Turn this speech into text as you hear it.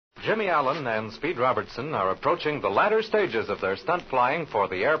Jimmy Allen and Speed Robertson are approaching the latter stages of their stunt flying for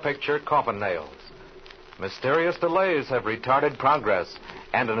the air picture Coffin Nails. Mysterious delays have retarded progress,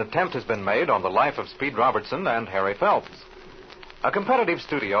 and an attempt has been made on the life of Speed Robertson and Harry Phelps. A competitive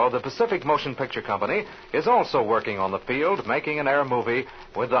studio, the Pacific Motion Picture Company, is also working on the field, making an air movie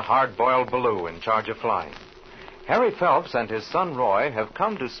with the hard-boiled Ballou in charge of flying. Harry Phelps and his son Roy have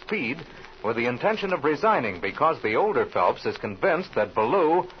come to Speed with the intention of resigning because the older Phelps is convinced that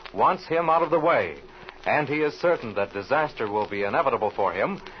Ballou wants him out of the way, and he is certain that disaster will be inevitable for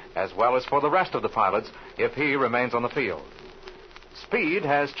him, as well as for the rest of the pilots, if he remains on the field. Speed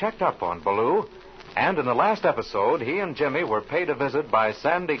has checked up on Ballou, and in the last episode, he and Jimmy were paid a visit by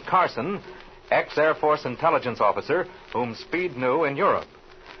Sandy Carson, ex-Air Force intelligence officer whom Speed knew in Europe.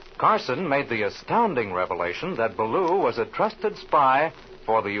 Carson made the astounding revelation that Ballou was a trusted spy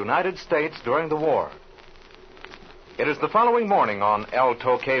for the United States during the war. It is the following morning on El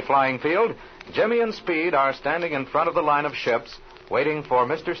Toque Flying Field. Jimmy and Speed are standing in front of the line of ships, waiting for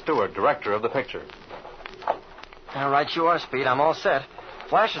Mr. Stewart, director of the picture. All right, you are, Speed. I'm all set.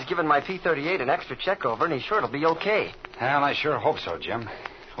 Flash has given my P-38 an extra check over, and he's sure it'll be okay. Well, I sure hope so, Jim.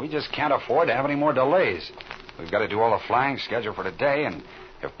 We just can't afford to have any more delays. We've got to do all the flying scheduled for today, and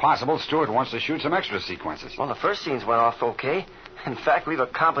if possible, Stewart wants to shoot some extra sequences. Well, the first scenes went off okay. In fact, we've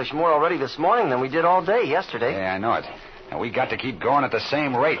accomplished more already this morning than we did all day yesterday. Yeah, I know it. And we got to keep going at the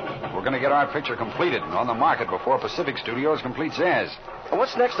same rate. We're going to get our picture completed and on the market before Pacific Studios completes theirs. Well,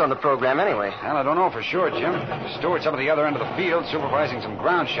 what's next on the program, anyway? Well, I don't know for sure, Jim. Stewart's up at the other end of the field supervising some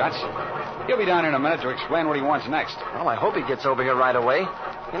ground shots. He'll be down here in a minute to explain what he wants next. Well, I hope he gets over here right away.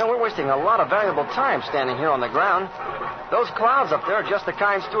 You know, we're wasting a lot of valuable time standing here on the ground. Those clouds up there are just the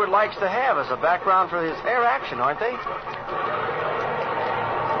kind Stewart likes to have as a background for his air action, aren't they?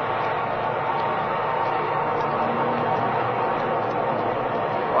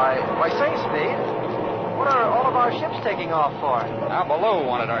 Why, say, Speed, what are all of our ships taking off for? Now, Ballou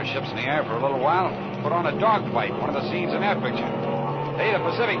wanted our ships in the air for a little while. Put on a dogfight, one of the scenes in that picture. Hey, the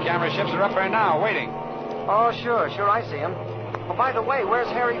Pacific camera ships are up there now, waiting. Oh, sure, I see him. Oh, by the way, where's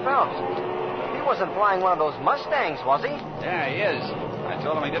Harry Phelps? He wasn't flying one of those Mustangs, was he? Yeah, he is. I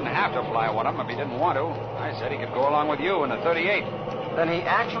told him he didn't have to fly one of them if he didn't want to. I said he could go along with you in the 38. Then he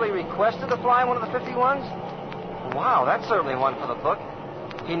actually requested to fly one of the 51s? Wow, that's certainly one for the book.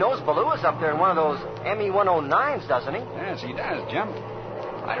 He knows Ballou is up there in one of those ME-109s, doesn't he? Yes, he does, Jim.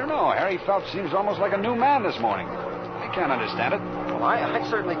 I don't know. Harry Phelps seems almost like a new man this morning. I can't understand it. Well, I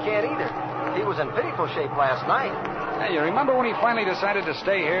certainly can't either. He was in pitiful shape last night. Hey, you remember when he finally decided to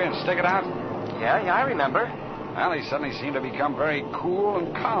stay here and stick it out? Yeah, I remember. Well, he suddenly seemed to become very cool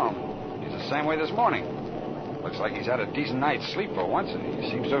and calm. He's the same way this morning. Looks like he's had a decent night's sleep for once, and he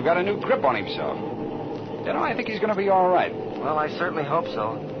seems to have got a new grip on himself. You know, I think he's going to be all right. Well, I certainly hope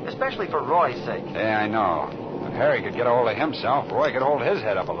so, especially for Roy's sake. Yeah, I know. If Harry could get a hold of himself, Roy could hold his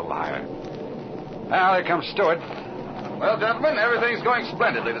head up a little higher. Now, here comes Stewart. Well, gentlemen, everything's going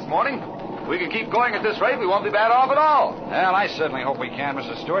splendidly this morning. If we can keep going at this rate, we won't be bad off at all. Well, I certainly hope we can,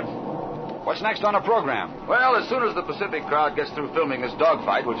 Mr. Stewart. What's next on the program? Well, as soon as the Pacific crowd gets through filming this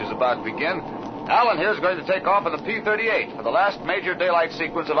dogfight, which is about to begin, Alan here is going to take off in the P-38 for the last major daylight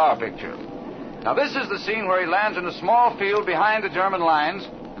sequence of our picture. Now, this is the scene where he lands in a small field behind the German lines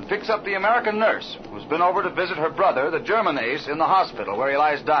and picks up the American nurse who's been over to visit her brother, the German ace, in the hospital where he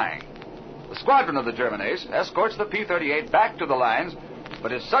lies dying. The squadron of the German ace escorts the P-38 back to the lines,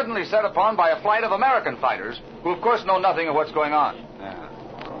 but is suddenly set upon by a flight of American fighters who, of course, know nothing of what's going on. Yeah.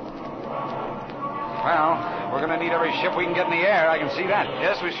 Well, we're going to need every ship we can get in the air. I can see that.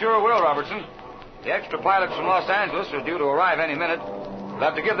 Yes, we sure will, Robertson. The extra pilots from Los Angeles are due to arrive any minute. We'll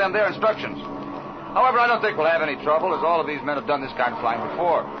have to give them their instructions. However, I don't think we'll have any trouble, as all of these men have done this kind of flying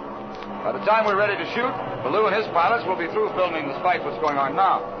before. By the time we're ready to shoot, Ballou and his pilots will be through filming despite what's going on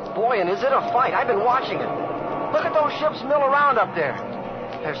now. Boy, and is it a fight? I've been watching it. Look at those ships mill around up there.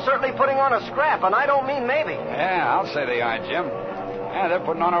 They're certainly putting on a scrap, and I don't mean maybe. Yeah, I'll say they are, Jim. Yeah, they're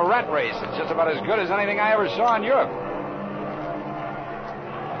putting on a rat race. It's just about as good as anything I ever saw in Europe.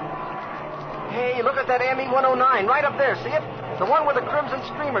 Hey, look at that ME-109 right up there. See it? The one with the crimson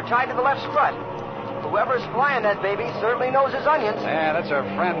streamer tied to the left strut. Whoever's flying that baby certainly knows his onions. Yeah, that's our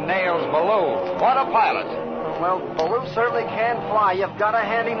friend Nails Ballou. What a pilot. Well, Ballou certainly can fly. You've got to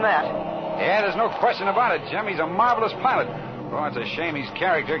hand him that. Yeah, there's no question about it, Jim. He's a marvelous pilot. Oh, it's a shame his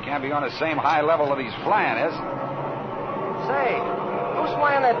character can't be on the same high level that he's flying is. Say, who's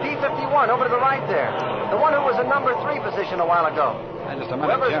flying that P-51 over to the right there? The one who was in number 3 position a while ago. Just a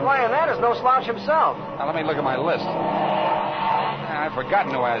minute, Whoever's Jim. flying that is no slouch himself. Now, let me look at my list. I've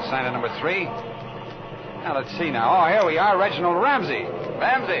forgotten who I assigned to number 3. Now, let's see now. Oh, here we are, Reginald Ramsey.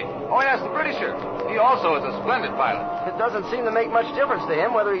 Ramsey. Oh, yes, the Britisher. He also is a splendid pilot. It doesn't seem to make much difference to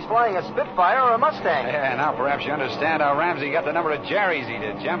him whether he's flying a Spitfire or a Mustang. Yeah, now perhaps you understand how Ramsey got the number of Jerry's he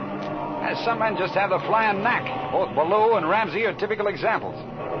did, Jim. Some men just have the flying knack. Both Ballou and Ramsey are typical examples.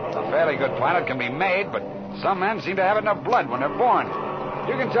 A fairly good pilot can be made, but some men seem to have it in their blood when they're born.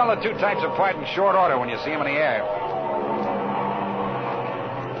 You can tell the two types apart in short order when you see them in the air.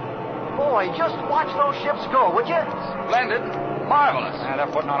 Boy, just watch those ships go, would you? Splendid. Marvelous.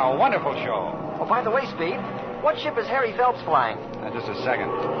 They're putting on a wonderful show. Oh, by the way, Speed, what ship is Harry Phelps flying? Just a second.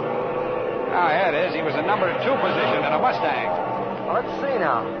 Oh, here it is. He was the number 2 position in a Mustang. Well, let's see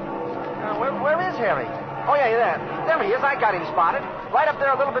now. Where is Harry? Oh, yeah, there he is. I got him spotted. Right up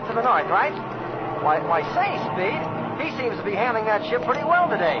there a little bit to the north, right? Why, say, Speed, he seems to be handling that ship pretty well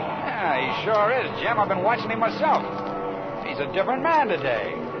today. Yeah, he sure is, Jim. I've been watching him myself. He's a different man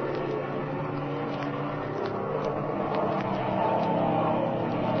today.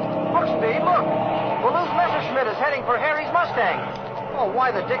 Look, Speed, look. Baloo's Messerschmitt is heading for Harry's Mustang. Oh,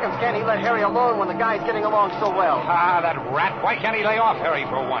 why the dickens can't he let Harry alone when the guy's getting along so well? That rat. Why can't he lay off Harry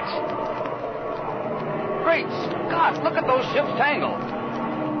for once? Great Scott, look at those ships tangled.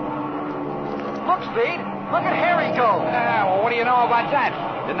 Look, Speed. Look at Harry go. Well, what do you know about that?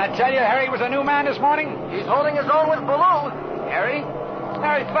 Didn't I tell you Harry was a new man this morning? He's holding his own with Baloo. Harry?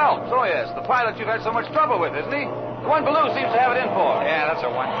 Harry Phelps. Oh, yes. The pilot you've had so much trouble with, isn't he? The one Baloo seems to have it in for. Yeah, that's the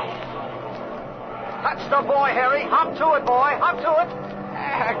one. That's the boy, Harry. Hop to it, boy. Hop to it.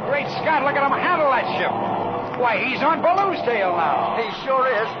 Great Scott, look at him handle that ship. Why, he's on Baloo's tail now. He sure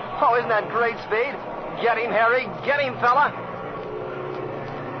is. Oh, isn't that great, Speed? Get him, Harry. Get him, fella.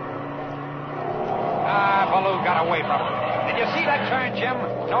 Baloo got away from him. Did you see that turn, Jim?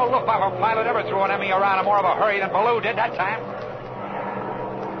 No Luftwaffe pilot ever threw an Emmy around in more of a hurry than Baloo did that time.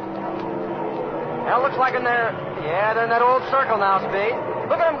 Well, looks like they're in that old circle now, Speed.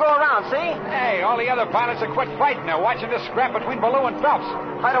 Look at them go around, see? Hey, all the other pilots have quit fighting. They're watching this scrap between Baloo and Phelps.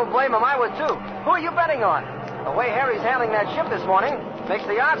 I don't blame them. I would, too. Who are you betting on? The way Harry's handling that ship this morning makes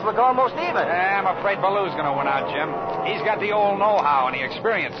the odds look almost even. I'm afraid Baloo's going to win out, Jim. He's got the old know-how and the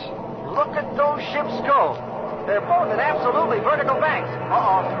experience. Look at those ships go. They're both in absolutely vertical banks.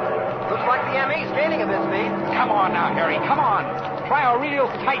 Uh-oh. Looks like the ME's gaining a bit, Speed. Come on now, Harry. Come on. Try a real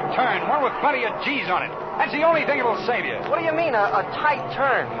tight turn, one with plenty of G's on it. That's the only thing that'll save you. What do you mean, a tight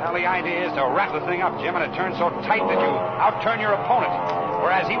turn? Well, the idea is to wrap the thing up, Jim, and it turns so tight that you outturn your opponent.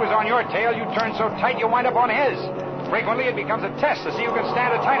 Whereas he was on your tail, you turn so tight you wind up on his. Frequently, it becomes a test to see who can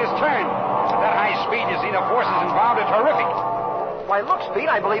stand the tightest turn. At that high speed, you see the forces involved are terrific. Why, look, Speed,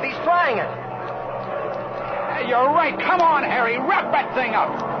 I believe he's trying it. Hey, you're right. Come on, Harry. Wrap that thing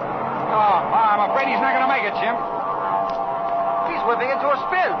up. Oh, I'm afraid he's not going to make it, Jim. He's whipping into a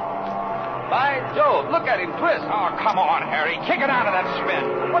spin. By Jove, look at him twist. Oh, come on, Harry. Kick it out of that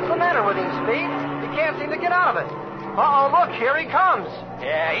spin. What's the matter with him, Speed? He can't seem to get out of it. Uh-oh, look, here he comes.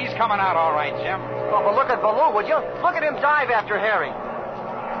 Yeah, he's coming out all right, Jim. Oh, but look at Baloo, would you? Look at him dive after Harry.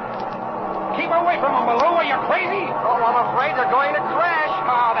 Keep away from him, Baloo. Are you crazy? Oh, I'm afraid they're going to crash.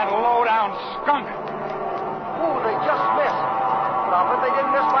 Oh, that low-down skunk. Ooh, they just missed. But I'll bet they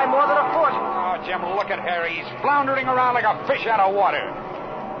didn't miss by more than a foot. Oh, Jim, look at Harry. He's floundering around like a fish out of water.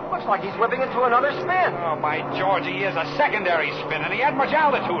 Looks like he's whipping into another spin. Oh, by George, he is a secondary spin, and he had much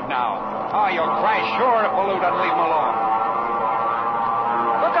altitude now. Oh, you'll crash sure if Baloo doesn't leave him alone.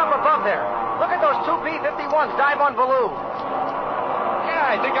 Look up above there. Look at those two P-51s dive on Baloo.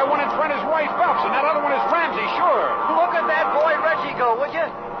 Yeah, I think that one in front is Roy Phelps, and that other one is Ramsey, sure. Look at that boy Reggie go, would you?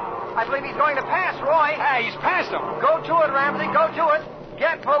 I believe he's going to pass, Roy. Hey, he's passed him. Go to it, Ramsey. Go to it.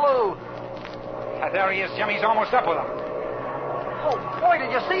 Get Baloo. There he is, Jim. He's almost up with him. Oh, boy,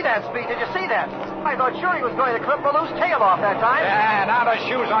 did you see that, Speed? Did you see that? I thought sure he was going to clip Baloo's tail off that time. Yeah, now the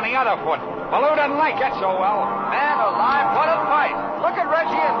shoe's on the other foot. Baloo doesn't like that so well. Man alive, what a fight. Look at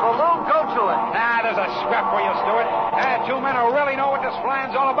Reggie and Baloo. Go to it. There's a scrap for you, Stuart. Two men who really know what this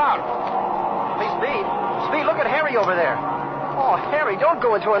flying's all about. Hey, Speed. Speed, look at Harry over there. Oh, Harry, don't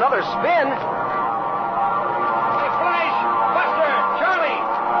go into another spin. Hey, Flash! Buster! Charlie!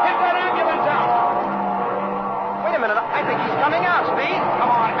 Get that ambulance out! Wait a minute. I think he's coming out, Speed. Come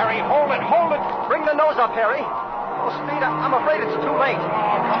on, Harry. Hold it. Hold it. Bring the nose up, Harry. Oh, Speed, I'm afraid it's too late.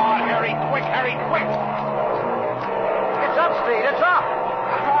 Oh, come on, Harry. Quick, Harry, quick. It's up, Speed. It's up.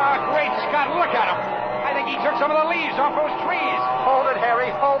 Oh, great Scott. Look at him. I think he took some of the leaves off those trees. Hold it,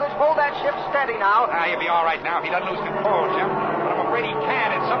 Harry. Hold it. Hold that ship steady now. You'll be all right now if he doesn't lose control, Jim. But I'm afraid he can.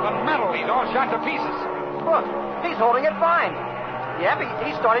 It's something mental. He's all shot to pieces. Look, he's holding it fine. Yep,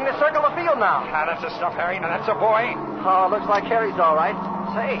 he's starting to circle the field now. That's the stuff, Harry. Now, that's a boy. Oh, looks like Harry's all right.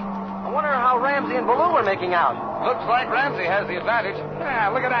 Say, I I wonder how Ramsey and Baloo are making out. Looks like Ramsey has the advantage. Yeah,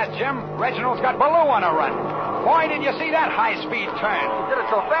 look at that, Jim. Reginald's got Baloo on a run. Boy, did you see that high-speed turn? He did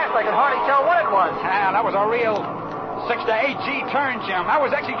it so fast I could hardly tell what it was. Ah, that was a real 6 to 8G turn, Jim. That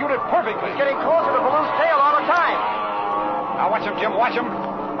was executed perfectly. He's getting closer to Baloo's tail all the time. Now, watch him, Jim. Watch him.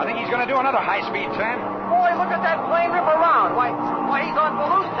 I think he's going to do another high-speed turn. Boy, look at that plane rip around. Why, he's on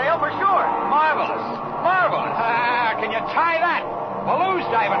Baloo's tail for sure. Marvelous. Marvelous. Ah, can you tie that? Baloo's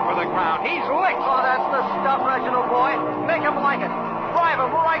diving for the ground. He's licked. Oh, that's the stuff, Reginald boy. Make him like it. Drive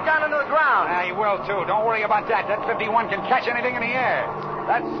him right down into the ground. Ah, he will, too. Don't worry about that. That 51 can catch anything in the air.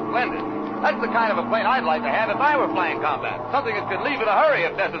 That's splendid. That's the kind of a plane I'd like to have if I were flying combat. Something that could leave in a hurry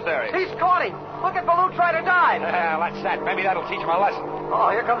if necessary. He's caught him. Look at Baloo try to dive. That's that. Maybe that'll teach him a lesson. Oh,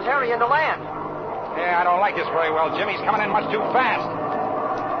 here comes Harry into land. Yeah, I don't like this very well, Jim. He's coming in much too fast.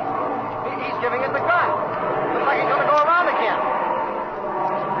 He's giving it the gun. Looks like he's going to go around again.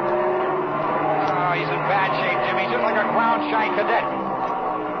 Oh, he's in bad shape, Jimmy. Just like a ground-shy cadet.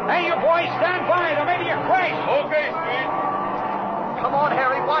 Hey, you boys, stand by. There may be a crash. Okay, Speed. Come on,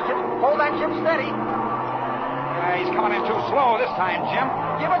 Harry. Watch it. Hold that ship steady. He's coming in too slow this time, Jim.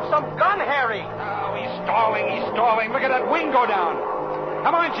 Give it some gun, Harry. Oh, he's stalling. He's stalling. Look at that wing go down.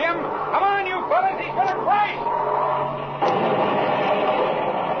 Come on, Jim. Come on, you fellas. He's going to crash.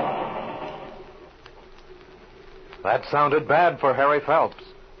 That sounded bad for Harry Phelps.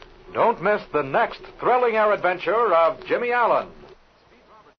 Don't miss the next thrilling air adventure of Jimmy Allen.